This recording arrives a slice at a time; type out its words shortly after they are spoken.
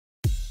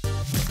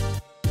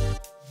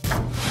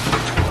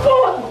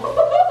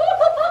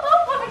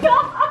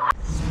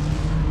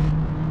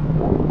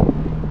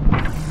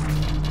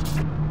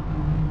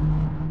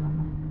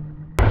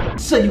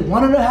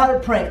Want to know how to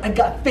prank? I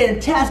got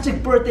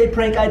fantastic birthday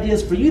prank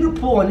ideas for you to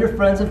pull on your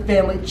friends and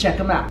family. Check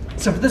them out.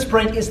 So for this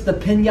prank, it's the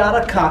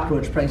Pinata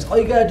cockroach pranks. All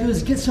you gotta do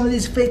is get some of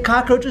these fake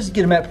cockroaches,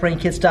 get them at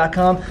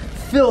prankkits.com,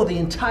 fill the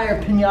entire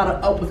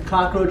pinata up with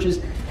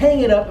cockroaches,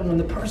 hang it up, and when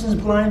the person's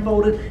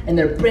blindfolded and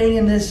they're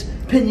banging this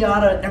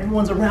pinata and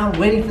everyone's around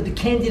waiting for the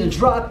candy to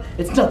drop,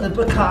 it's nothing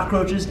but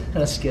cockroaches.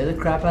 Gonna scare the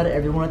crap out of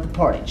everyone at the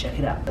party. Check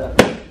it out.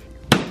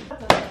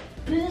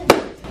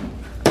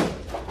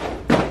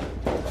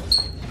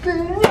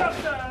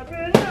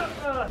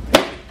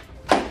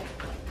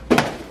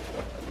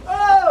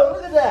 Oh,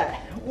 look at that.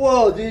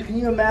 Whoa, dude, can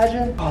you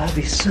imagine? Oh, that'd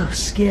be so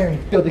scary.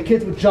 Yo, the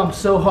kids would jump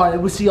so hard. They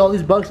would see all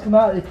these bugs come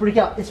out, they'd freak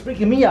out. It's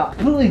freaking me out.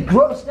 Completely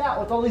grossed out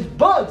with all these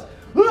bugs.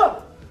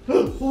 What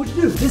would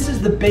you do? This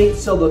is the bait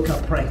solo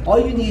cup prank. All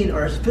you need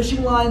are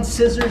fishing lines,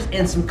 scissors,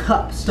 and some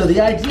cups. So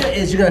the idea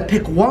is you're gonna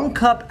pick one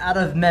cup out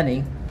of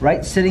many,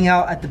 right? Sitting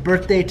out at the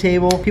birthday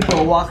table. People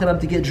are walking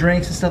up to get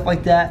drinks and stuff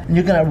like that. And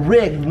you're gonna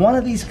rig one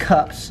of these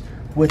cups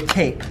with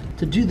tape.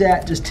 To do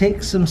that, just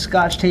take some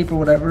scotch tape or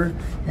whatever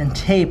and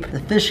tape the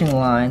fishing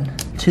line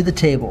to the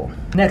table.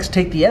 Next,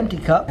 take the empty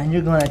cup and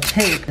you're gonna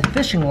tape the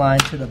fishing line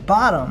to the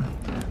bottom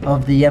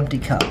of the empty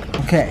cup.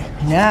 Okay,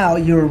 now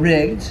you're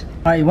rigged.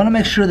 All right, you wanna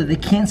make sure that they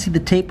can't see the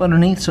tape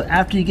underneath, so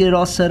after you get it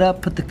all set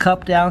up, put the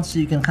cup down so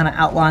you can kinda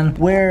outline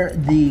where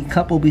the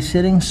cup will be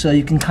sitting, so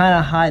you can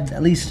kinda hide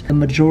at least the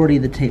majority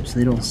of the tape so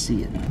they don't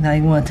see it. Now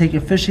you wanna take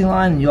your fishing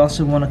line and you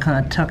also wanna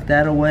kinda tuck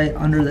that away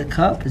under the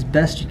cup as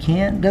best you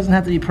can. It doesn't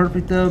have to be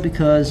perfect though,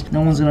 because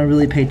no one's gonna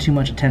really pay too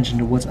much attention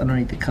to what's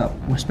underneath the cup,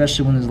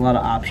 especially when there's a lot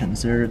of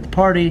options. They're at the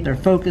party, they're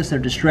focused, they're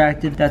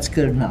distracted, that's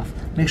good enough.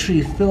 Make sure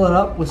you fill it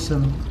up with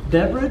some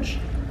beverage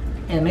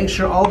and make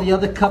sure all the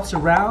other cups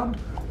around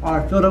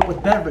are filled up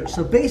with beverage.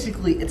 So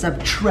basically, it's a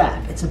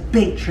trap. It's a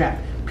bait trap.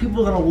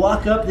 People are gonna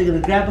walk up, they're gonna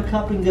grab a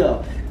cup and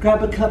go.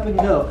 Grab a cup and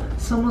go.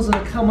 Someone's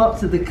gonna come up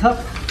to the cup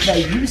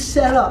that you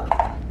set up,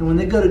 and when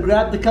they go to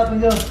grab the cup and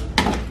go,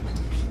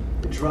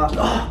 it drops.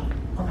 Oh,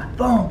 on my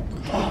phone.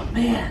 Oh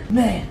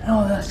man,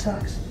 oh that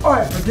sucks. All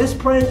right, for this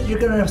prank, you're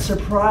gonna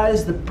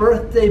surprise the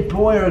birthday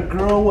boy or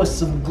girl with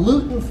some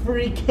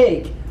gluten-free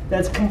cake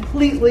that's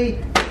completely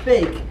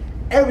fake.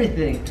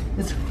 Everything.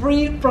 It's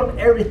free from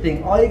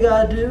everything. All you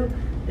gotta do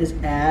is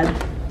add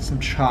some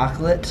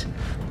chocolate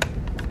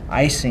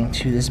icing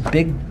to this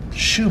big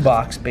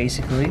shoebox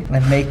basically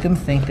and make them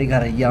think they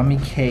got a yummy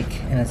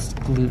cake and it's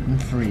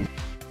gluten-free.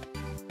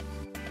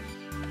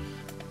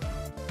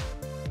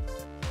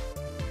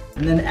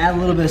 And then add a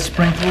little bit of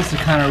sprinkles to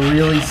kind of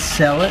really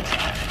sell it.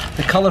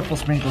 The colorful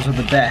sprinkles are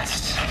the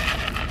best.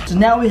 So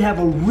now we have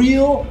a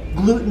real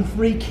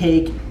gluten-free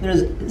cake.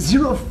 There's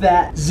zero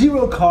fat,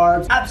 zero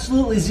carbs,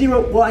 absolutely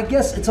zero, well I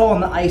guess it's all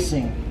in the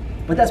icing,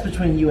 but that's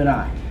between you and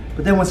I.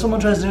 But then when someone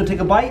tries to go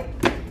take a bite,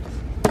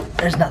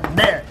 there's nothing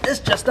there. It's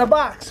just a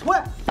box.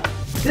 What?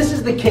 This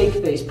is the cake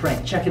face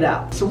prank. Check it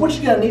out. So what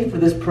you're gonna need for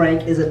this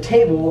prank is a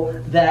table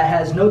that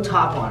has no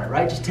top on it,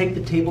 right? Just take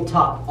the table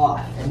top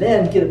off and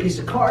then get a piece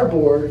of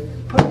cardboard,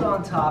 put it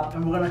on top,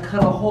 and we're gonna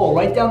cut a hole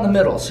right down the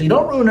middle so you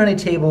don't ruin any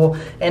table,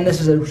 and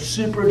this is a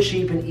super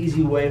cheap and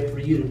easy way for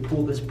you to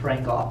pull this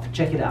prank off.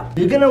 Check it out.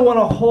 You're gonna want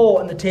a hole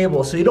in the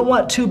table, so you don't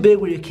want it too big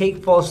where your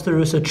cake falls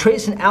through, so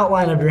trace an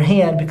outline of your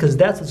hand because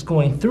that's what's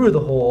going through the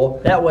hole.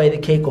 That way the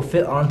cake will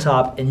fit on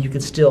top and you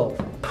can still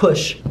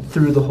push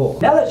through the hole.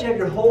 Now that you have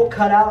your hole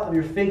cut out of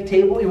your fake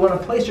table, you wanna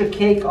place your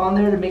cake on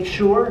there to make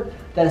sure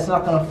that it's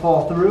not gonna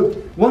fall through.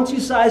 Once you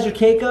size your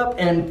cake up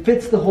and it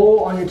fits the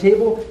hole on your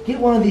table, get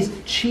one of these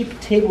cheap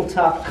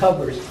tabletop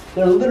covers.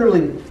 They're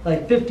literally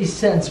like 50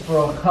 cents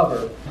for a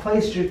cover.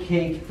 Place your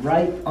cake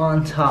right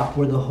on top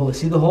where the hole is.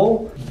 See the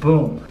hole?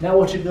 Boom. Now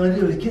what you're gonna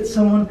do is get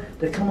someone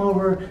to come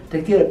over to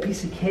get a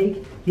piece of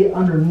cake, get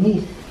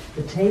underneath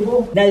the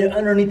table. Now you're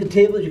underneath the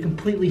table, you're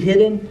completely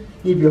hidden.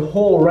 You have your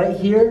hole right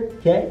here,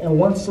 okay? And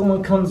once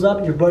someone comes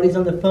up, your buddy's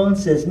on the phone,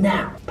 says,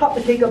 now, pop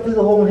the cake up through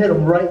the hole and hit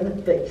them right in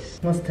the face.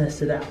 Let's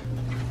test it out.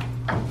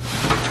 Oh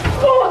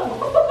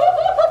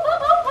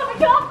my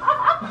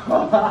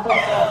God!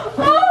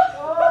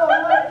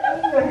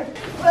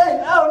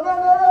 Wait, oh, no.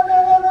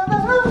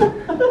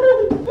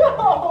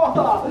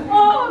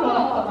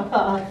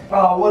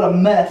 Oh, what a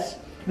mess.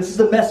 This is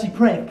a messy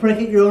prank. Prank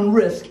at your own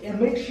risk. And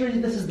make sure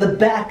this is the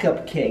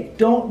backup cake.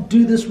 Don't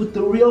do this with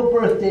the real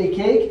birthday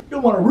cake. You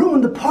don't want to ruin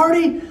the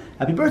party.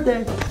 Happy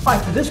birthday. All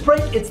right, for this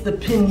prank, it's the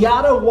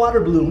Pinata water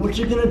balloon. What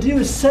you're gonna do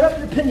is set up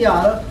your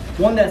Pinata,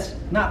 one that's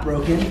not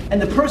broken,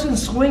 and the person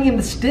swinging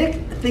the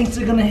stick thinks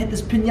they're gonna hit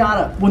this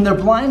Pinata. When they're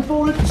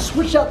blindfolded,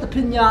 switch out the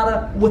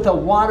Pinata with a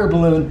water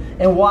balloon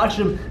and watch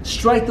them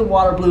strike the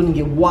water balloon and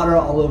get water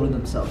all over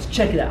themselves.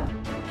 Check it out.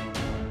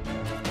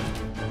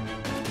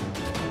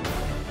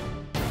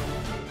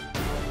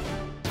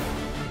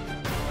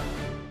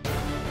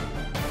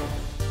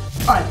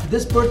 Alright, for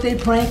this birthday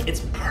prank,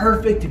 it's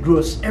perfect to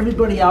gross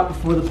everybody out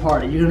before the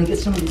party. You're gonna get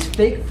some of these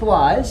fake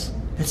flies.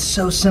 It's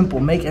so simple.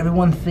 Make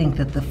everyone think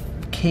that the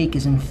cake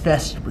is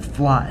infested with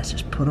flies.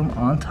 Just put them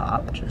on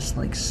top, just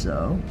like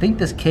so. I think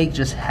this cake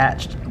just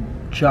hatched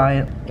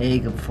giant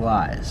egg of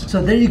flies.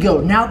 So there you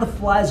go. Now the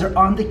flies are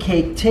on the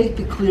cake. Take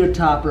the clear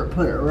topper,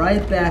 put it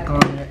right back on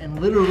there, and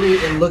literally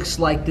it looks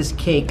like this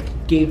cake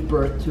gave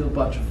birth to a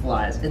bunch of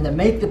flies. And to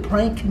make the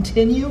prank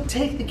continue,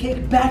 take the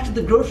cake back to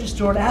the grocery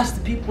store and ask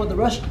the people at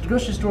the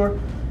grocery store,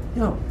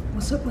 yo,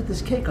 what's up with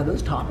this cake? Are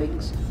those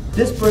toppings?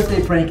 This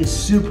birthday prank is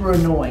super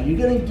annoying.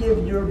 You're gonna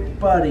give your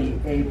buddy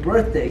a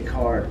birthday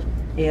card,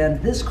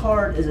 and this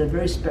card is a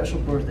very special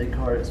birthday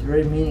card. It's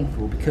very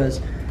meaningful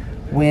because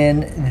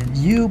when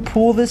you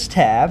pull this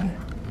tab,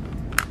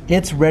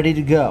 it's ready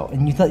to go.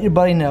 And you let your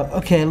buddy know,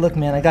 okay, look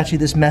man, I got you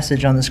this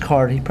message on this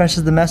card. He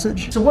presses the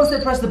message. So once they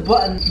press the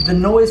button, the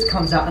noise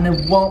comes out and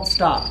it won't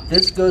stop.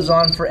 This goes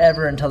on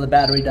forever until the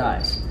battery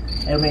dies.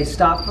 It may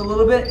stop for a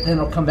little bit, then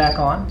it'll come back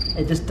on.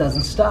 It just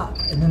doesn't stop.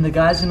 And then the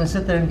guy's gonna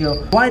sit there and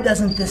go, why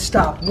doesn't this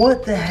stop?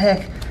 What the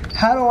heck?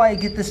 How do I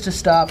get this to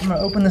stop? I'm gonna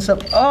open this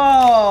up.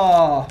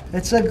 Oh,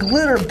 it's a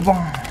glitter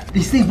bomb.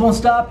 These things won't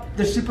stop.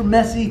 They're super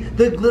messy.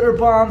 They're glitter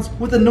bombs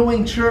with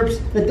annoying chirps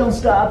that don't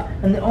stop.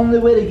 And the only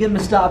way to get them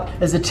to stop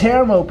is to tear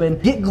them open,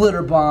 get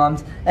glitter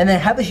bombs, and then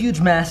have a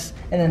huge mess,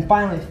 and then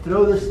finally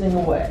throw this thing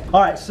away.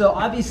 All right, so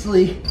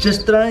obviously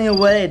just throwing it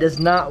away does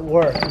not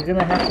work. You're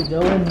gonna have to go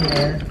in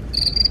here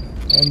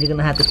and you're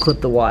gonna have to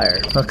clip the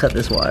wire. I'll cut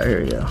this wire,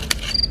 here we go.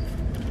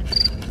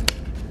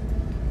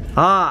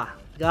 Ah.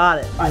 Got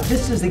it. All right,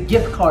 this is a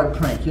gift card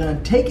prank. You're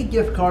gonna take a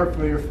gift card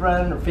for your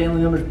friend or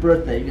family member's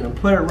birthday. You're gonna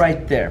put it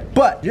right there.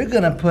 But you're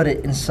gonna put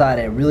it inside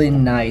a really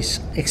nice,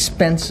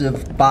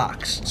 expensive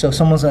box. So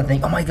someone's gonna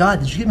think, oh my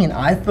God, did you give me an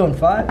iPhone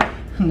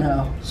 5?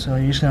 No. So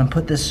you're just gonna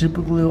put this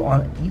super glue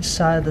on each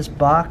side of this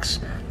box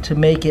to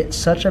make it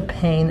such a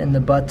pain in the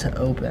butt to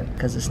open,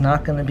 because it's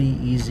not gonna be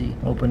easy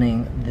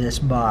opening this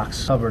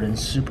box covered in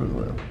super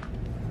glue.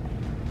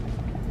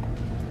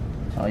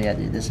 Oh yeah,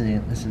 dude, this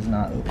is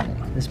not opening.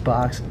 This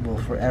box will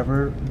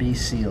forever be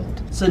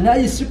sealed. So now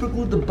you super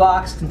glued the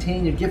box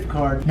containing your gift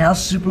card. Now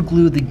super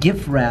glue the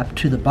gift wrap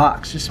to the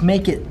box. Just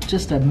make it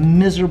just a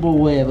miserable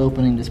way of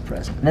opening this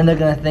present. And then they're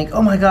gonna think,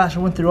 oh my gosh, I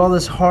went through all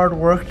this hard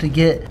work to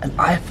get an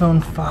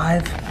iPhone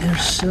 5. They're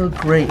so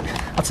great.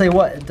 I'll tell you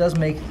what, it does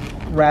make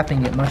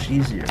wrapping it much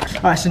easier.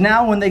 All right, so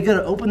now when they go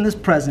to open this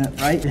present,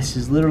 right, this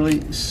is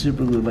literally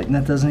super glued. Like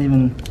that doesn't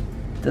even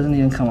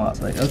come up.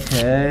 It's like,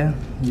 okay,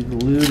 you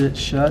glued it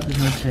shut, there's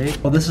no tape.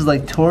 Oh, this is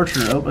like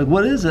torture. Oh, like,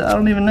 what is it? I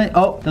don't even know.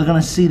 Oh, they're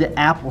gonna see the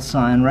Apple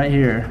sign right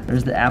here.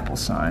 There's the Apple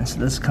sign. So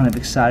that's kind of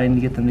exciting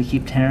to get them to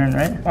keep tearing,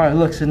 right? All right,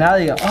 look, so now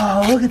they go,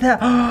 oh, look at that.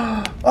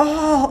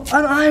 Oh,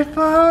 an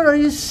iPhone, are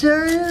you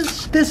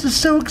serious? This is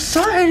so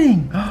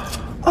exciting.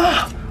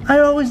 Oh, I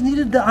always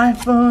needed the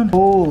iPhone.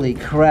 Holy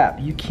crap,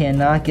 you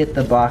cannot get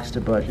the box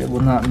to budge. It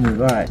will not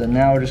move. All right, so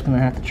now we're just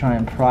gonna have to try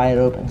and pry it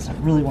open because I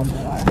really want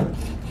that iPhone.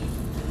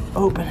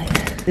 Open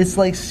it. It's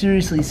like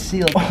seriously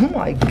sealed. Oh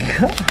my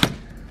God.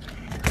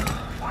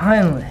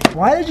 Finally.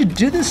 Why did you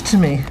do this to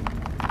me?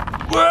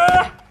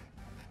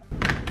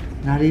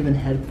 Not even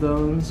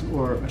headphones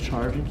or a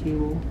charging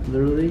cable.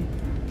 Literally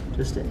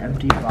just an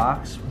empty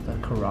box with a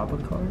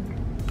Caraba card.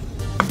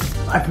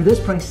 Alright, for this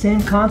prank,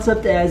 same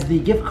concept as the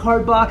gift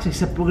card box,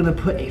 except we're gonna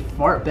put a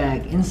fart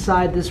bag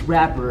inside this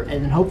wrapper,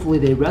 and then hopefully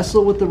they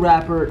wrestle with the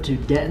wrapper to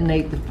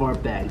detonate the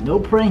fart bag. No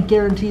prank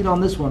guaranteed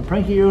on this one.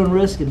 Prank at your own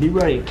risk and be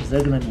ready, because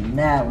they're gonna be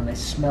mad when they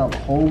smell the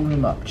whole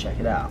room up. Check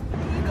it out.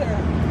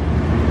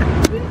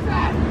 What is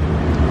that?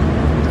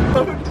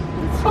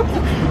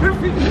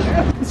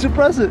 It's your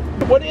present.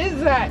 What is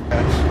that?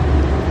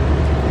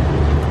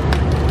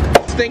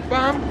 Stink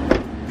bomb?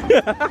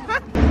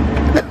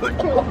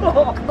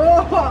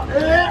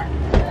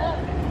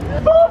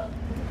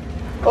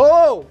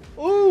 Oh,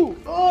 ooh,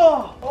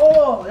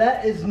 oh,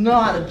 that is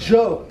not a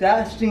joke.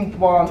 That stink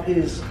bomb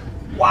is,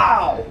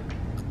 wow.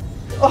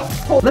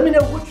 Oh, let me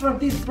know which one of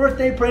these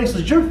birthday pranks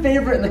was your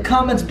favorite in the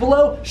comments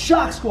below.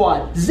 Shock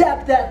Squad,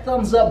 zap that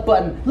thumbs up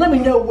button. Let me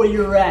know where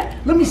you're at.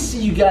 Let me see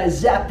you guys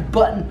zap the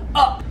button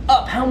up,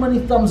 up. How many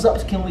thumbs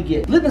ups can we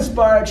get? Live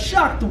inspired,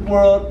 shock the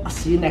world. I'll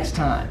see you next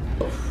time.